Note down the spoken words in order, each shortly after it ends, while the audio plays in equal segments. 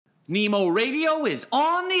Nemo Radio is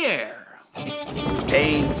on the air.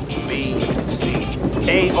 A, B, C.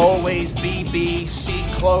 A, always, B, B, C,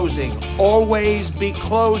 closing. Always be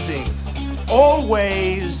closing.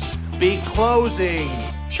 Always be closing.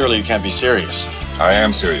 Surely you can't be serious. I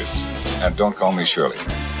am serious. And don't call me Shirley.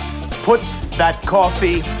 Put that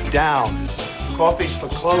coffee down. Coffee's for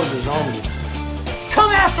closers only.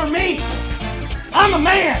 Come after me! I'm a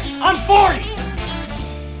man! I'm 40!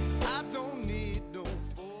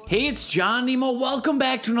 Hey, it's John Nemo. Welcome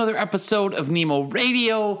back to another episode of Nemo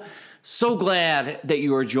Radio. So glad that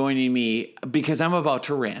you are joining me because I'm about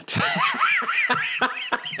to rant.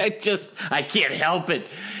 I can't help it.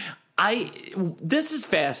 This is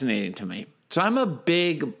fascinating to me. So I'm a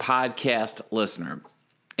big podcast listener.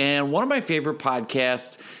 And one of my favorite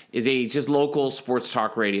podcasts is a just local sports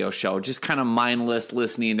talk radio show, just kind of mindless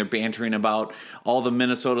listening. They're bantering about all the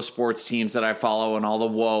Minnesota sports teams that I follow and all the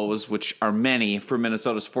woes, which are many for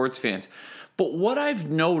Minnesota sports fans. But what I've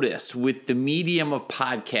noticed with the medium of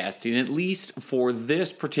podcasting, at least for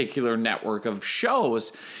this particular network of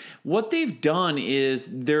shows, what they've done is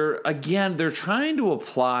they're trying to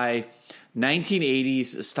apply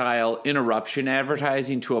 1980s style interruption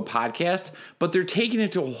advertising to a podcast, but they're taking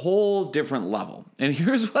it to a whole different level. And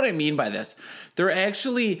here's what I mean by this.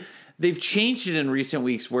 They've changed it in recent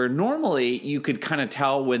weeks where normally you could kind of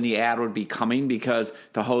tell when the ad would be coming because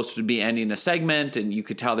the host would be ending a segment and you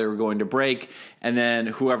could tell they were going to break. And then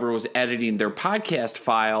whoever was editing their podcast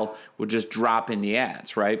file would just drop in the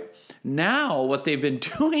ads, right? Now what they've been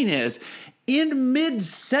doing is in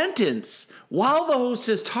mid-sentence, while the host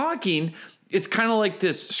is talking, it's kind of like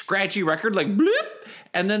this scratchy record, like blip,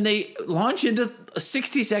 and then they launch into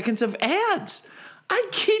 60 seconds of ads. I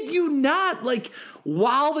kid you not. Like,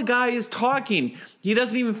 while the guy is talking, he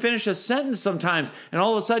doesn't even finish a sentence sometimes, and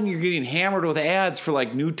all of a sudden you're getting hammered with ads for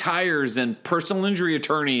like new tires and personal injury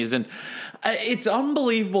attorneys, and it's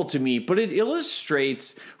unbelievable to me, but it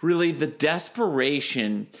illustrates really the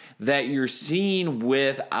desperation that you're seeing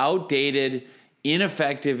with outdated,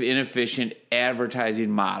 ineffective, inefficient advertising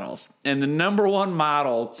models. And the number one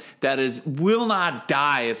model that will not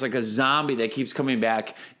die, it's like a zombie that keeps coming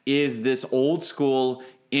back, is this old school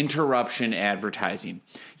interruption advertising.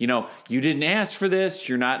 You know, you didn't ask for this,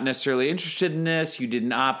 you're not necessarily interested in this, you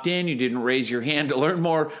didn't opt in, you didn't raise your hand to learn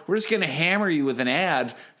more. We're just going to hammer you with an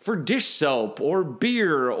ad for dish soap or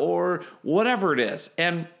beer or whatever it is.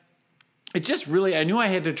 And it just really, I knew I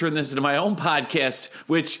had to turn this into my own podcast,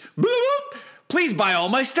 which, please buy all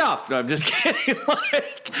my stuff. No, I'm just kidding.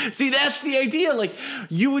 See, that's the idea. Like,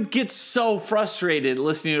 you would get so frustrated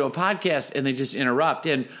listening to a podcast and they just interrupt.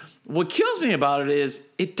 And what kills me about it is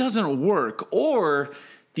it doesn't work, or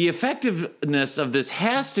the effectiveness of this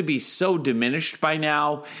has to be so diminished by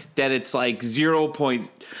now that it's like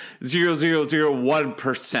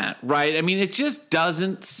 0.0001%, right? I mean, it just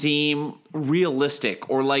doesn't seem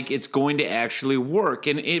realistic or like it's going to actually work.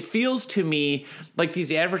 And it feels to me like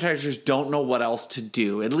these advertisers don't know what else to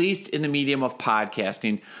do, at least in the medium of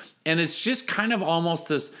podcasting. And it's just kind of almost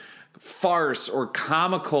this farce or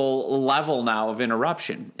comical level now of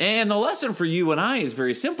interruption. And the lesson for you and I is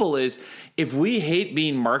very simple, is if we hate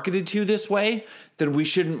being marketed to this way, then we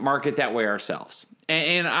shouldn't market that way ourselves.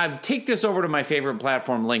 And I take this over to my favorite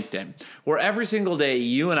platform, LinkedIn, where every single day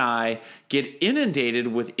you and I get inundated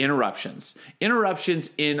with interruptions in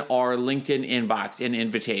our LinkedIn inbox and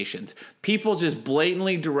invitations. People just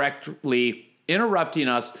blatantly, directly interrupting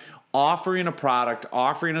us, offering a product,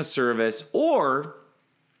 offering a service, or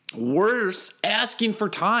worse, asking for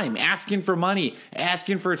time, asking for money,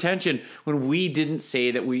 asking for attention when we didn't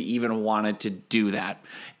say that we even wanted to do that.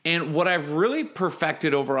 And what I've really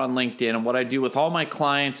perfected over on LinkedIn and what I do with all my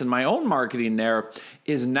clients and my own marketing there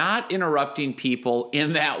is not interrupting people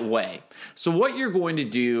in that way. So what you're going to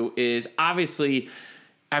do is, obviously,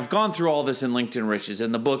 I've gone through all this in LinkedIn Riches,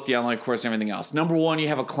 in the book, the online course, and everything else. Number one, you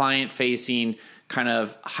have a client-facing kind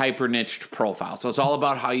of hyper-niched profile. So it's all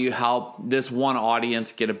about how you help this one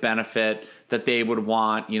audience get a benefit that they would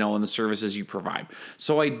want, you know, in the services you provide.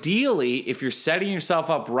 So ideally, if you're setting yourself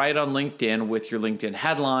up right on LinkedIn with your LinkedIn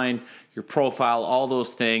headline, your profile, all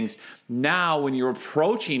those things, now when you're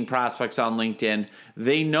approaching prospects on LinkedIn,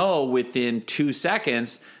 they know within 2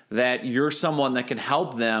 seconds that you're someone that can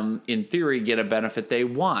help them, in theory, get a benefit they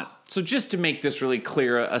want. So just to make this really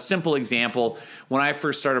clear, a simple example, when I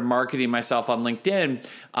first started marketing myself on LinkedIn,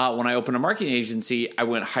 when I opened a marketing agency, I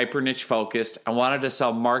went hyper niche focused. I wanted to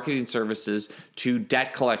sell marketing services to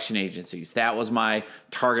debt collection agencies. That was my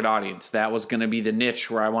target audience. That was going to be the niche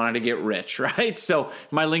where I wanted to get rich, right? So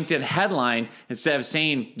my LinkedIn headline, instead of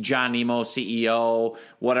saying John Nemo, CEO,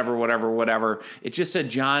 whatever, it just said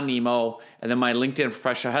John Nemo. And then my LinkedIn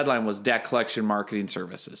professional headline was debt collection marketing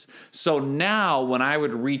services. So now when I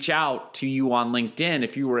would reach out to you on LinkedIn,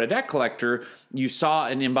 if you were a debt collector, you saw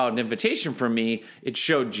an inbound invitation from me, it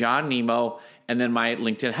showed John Nemo and then my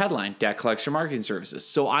LinkedIn headline, debt collection marketing services.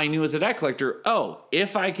 So I knew as a debt collector,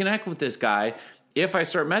 if I connect with this guy, if I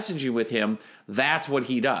start messaging with him, that's what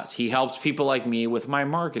he does. He helps people like me with my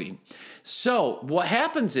marketing. So what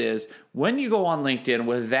happens is when you go on LinkedIn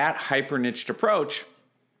with that hyper niched approach,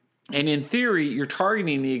 and in theory, you're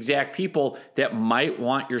targeting the exact people that might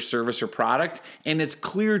want your service or product. And it's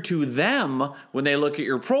clear to them when they look at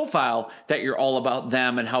your profile that you're all about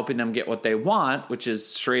them and helping them get what they want, which is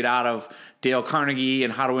straight out of Dale Carnegie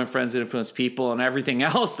and How to Win Friends and Influence People and everything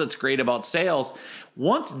else that's great about sales.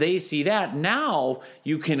 Once they see that, now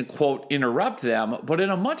you can, quote, interrupt them, but in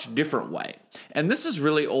a much different way. And this is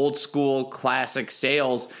really old school classic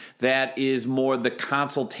sales that is more the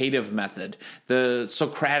consultative method, the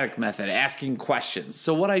Socratic method, asking questions.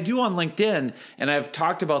 So what I do on LinkedIn, and I've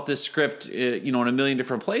talked about this script in a million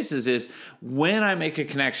different places, is when I make a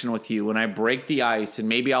connection with you, when I break the ice, and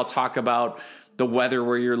maybe I'll talk about the weather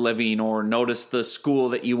where you're living, or notice the school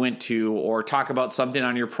that you went to, or talk about something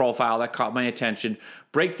on your profile that caught my attention,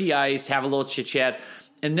 break the ice, have a little chit chat.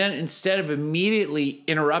 And then instead of immediately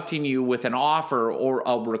interrupting you with an offer or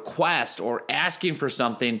a request or asking for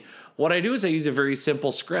something, what I do is I use a very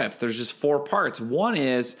simple script. There's just 4 parts. One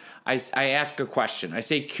is I ask a question. I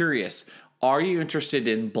say, curious, are you interested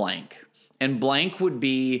in blank? And blank would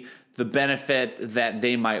be the benefit that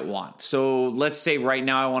they might want. So let's say right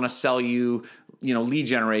now I want to sell you, lead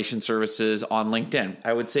generation services on LinkedIn.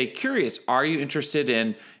 I would say, curious, are you interested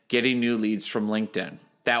in getting new leads from LinkedIn?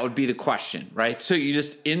 That would be the question, right? So you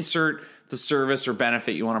just insert the service or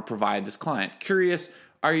benefit you want to provide this client. Curious,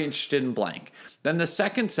 are you interested in blank? Then the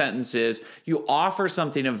second sentence is you offer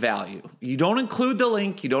something of value. You don't include the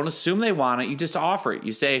link. You don't assume they want it. You just offer it.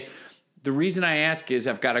 You say, the reason I ask is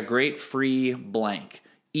I've got a great free blank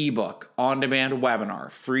ebook, on-demand webinar,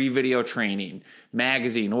 free video training,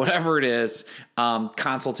 magazine, whatever it is,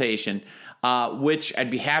 consultation, which I'd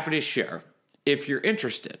be happy to share if you're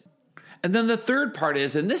interested. And then the third part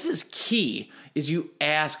is, and this is key, is you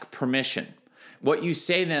ask permission. What you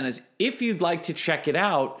say then is, if you'd like to check it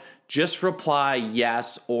out, just reply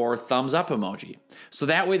yes or thumbs up emoji. So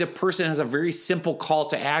that way the person has a very simple call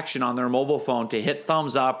to action on their mobile phone to hit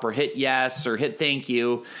thumbs up or hit yes or hit thank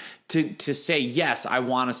you to say, yes, I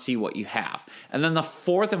want to see what you have. And then the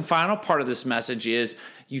fourth and final part of this message is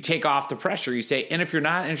you take off the pressure. You say, and if you're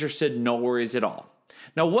not interested, no worries at all.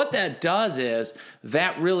 Now, what that does is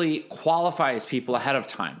that really qualifies people ahead of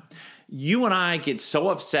time. You and I get so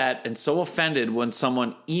upset and so offended when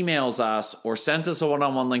someone emails us or sends us a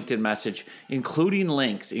one-on-one LinkedIn message, including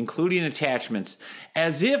links, including attachments,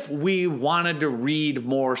 as if we wanted to read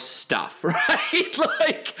more stuff, right?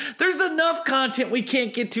 Like, there's enough content we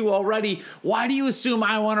can't get to already. Why do you assume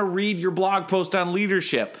I want to read your blog post on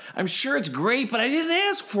leadership? I'm sure it's great, but I didn't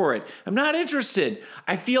ask for it. I'm not interested.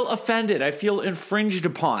 I feel offended. I feel infringed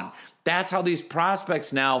upon. That's how these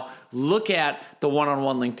prospects now look at the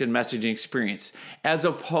one-on-one LinkedIn messaging experience, as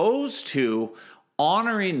opposed to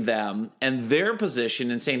honoring them and their position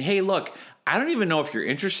and saying, hey, look, I don't even know if you're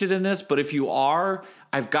interested in this, but if you are,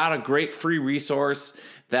 I've got a great free resource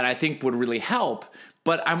that I think would really help,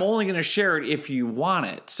 but I'm only going to share it if you want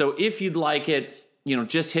it. So if you'd like it,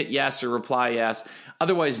 just hit yes or reply yes.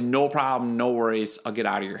 Otherwise, no problem, no worries. I'll get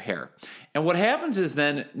out of your hair. And what happens is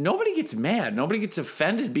then nobody gets mad. Nobody gets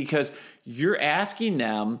offended because you're asking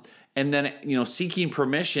them and then, seeking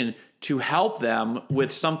permission to help them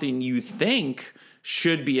with something you think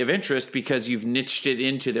should be of interest because you've niched it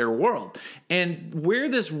into their world. And where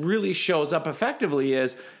this really shows up effectively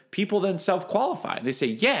is people then self-qualify. They say,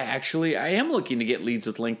 yeah, actually, I am looking to get leads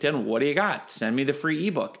with LinkedIn. What do you got? Send me the free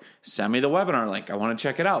ebook. Send me the webinar link. I want to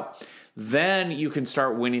check it out. Then you can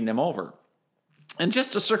start winning them over. And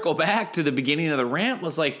just to circle back to the beginning of the rant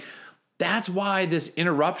was like, that's why this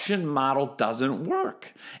interruption model doesn't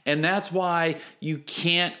work. And that's why you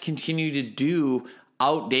can't continue to do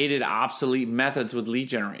outdated, obsolete methods with lead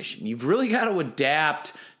generation. You've really got to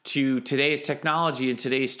adapt to today's technology and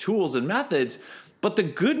today's tools and methods. But the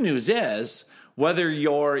good news is, whether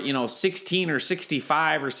you're 16 or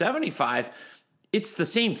 65 or 75, it's the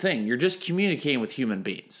same thing. You're just communicating with human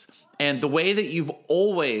beings. And the way that you've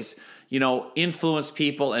always, influenced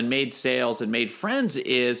people and made sales and made friends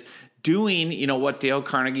is doing, what Dale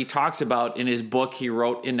Carnegie talks about in his book he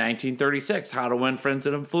wrote in 1936, How to Win Friends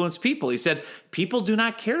and Influence People. He said, people do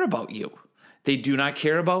not care about you. They do not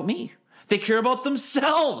care about me. They care about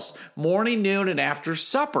themselves, morning, noon, and after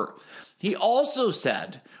supper. He also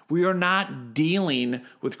said, we are not dealing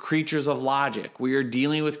with creatures of logic. We are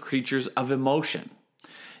dealing with creatures of emotion.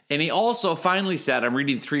 And he also finally said, I'm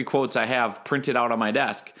reading 3 quotes I have printed out on my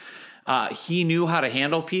desk. He knew how to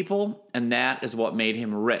handle people, and that is what made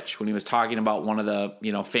him rich. When he was talking about one of the,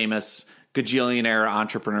 famous gajillionaire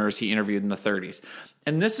entrepreneurs he interviewed in the 30s.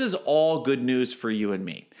 And this is all good news for you and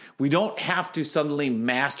me. We don't have to suddenly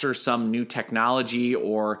master some new technology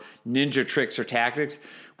or ninja tricks or tactics.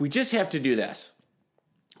 We just have to do this.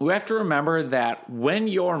 We have to remember that when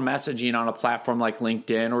you're messaging on a platform like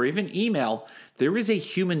LinkedIn or even email, there is a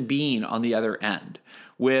human being on the other end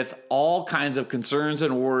with all kinds of concerns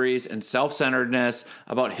and worries and self-centeredness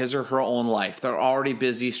about his or her own life. They're already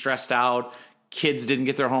busy, stressed out, kids didn't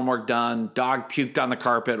get their homework done, dog puked on the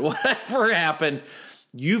carpet, whatever happened.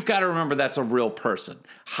 You've got to remember that's a real person.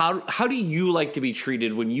 How do you like to be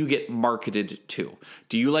treated when you get marketed to?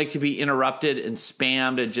 Do you like to be interrupted and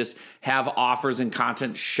spammed and just have offers and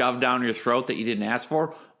content shoved down your throat that you didn't ask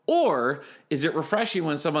for? Or is it refreshing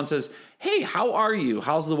when someone says, hey, how are you?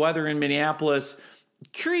 How's the weather in Minneapolis?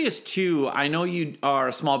 Curious too, I know you are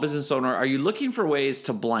a small business owner. Are you looking for ways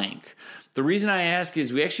to blank? The reason I ask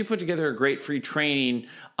is we actually put together a great free training.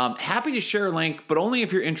 Happy to share a link, but only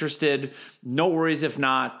if you're interested. No worries if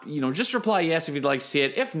not. Just reply yes if you'd like to see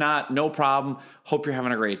it. If not, no problem. Hope you're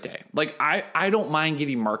having a great day. Like, I don't mind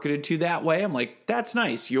getting marketed to that way. I'm like, that's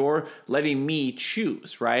nice. You're letting me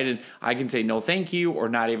choose, right? And I can say no thank you or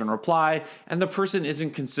not even reply. And the person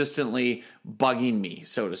isn't consistently bugging me,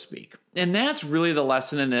 so to speak. And that's really the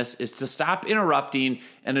lesson in this, is to stop interrupting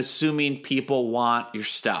and assuming people want your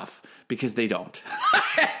stuff. Because they don't.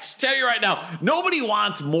 Let's tell you right now, nobody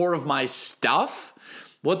wants more of my stuff.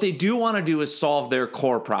 What they do want to do is solve their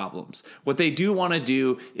core problems. What they do want to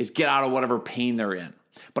do is get out of whatever pain they're in.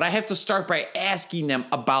 But I have to start by asking them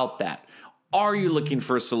about that. Are you looking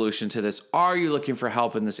for a solution to this? Are you looking for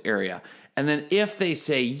help in this area? And then if they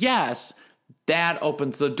say yes, that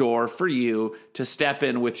opens the door for you to step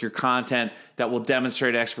in with your content that will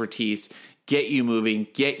demonstrate expertise, get you moving,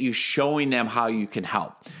 get you showing them how you can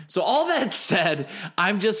help. So all that said,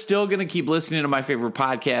 I'm just still going to keep listening to my favorite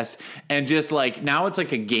podcast, and just like, now it's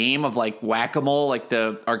like a game of like whack-a-mole, like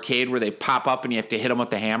the arcade where they pop up and you have to hit them with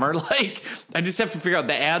the hammer. Like, I just have to figure out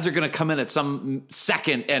the ads are going to come in at some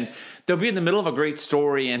second, and they'll be in the middle of a great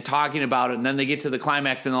story and talking about it, and then they get to the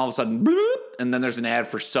climax and all of a sudden, bloop, and then there's an ad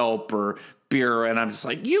for soap or beer, and I'm just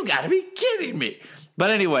like, you got to be kidding me. But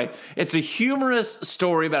anyway, it's a humorous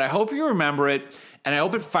story, but I hope you remember it, and I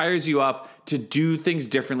hope it fires you up to do things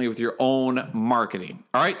differently with your own marketing.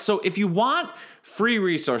 All right, so if you want free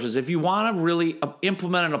resources, if you want to really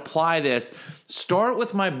implement and apply this, start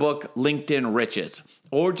with my book, LinkedIn Riches.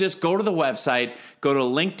 Or just go to the website, go to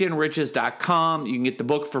linkedinriches.com. You can get the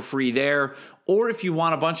book for free there. Or if you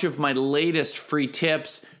want a bunch of my latest free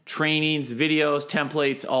tips, trainings, videos,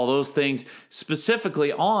 templates, all those things,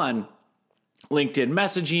 specifically on LinkedIn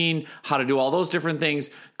messaging, how to do all those different things,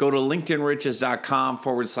 go to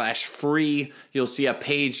linkedinriches.com/free. You'll see a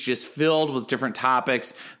page just filled with different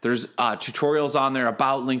topics. There's tutorials on there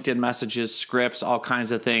about LinkedIn messages, scripts, all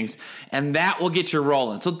kinds of things, and that will get you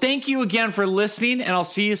rolling. So thank you again for listening, and I'll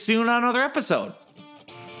see you soon on another episode.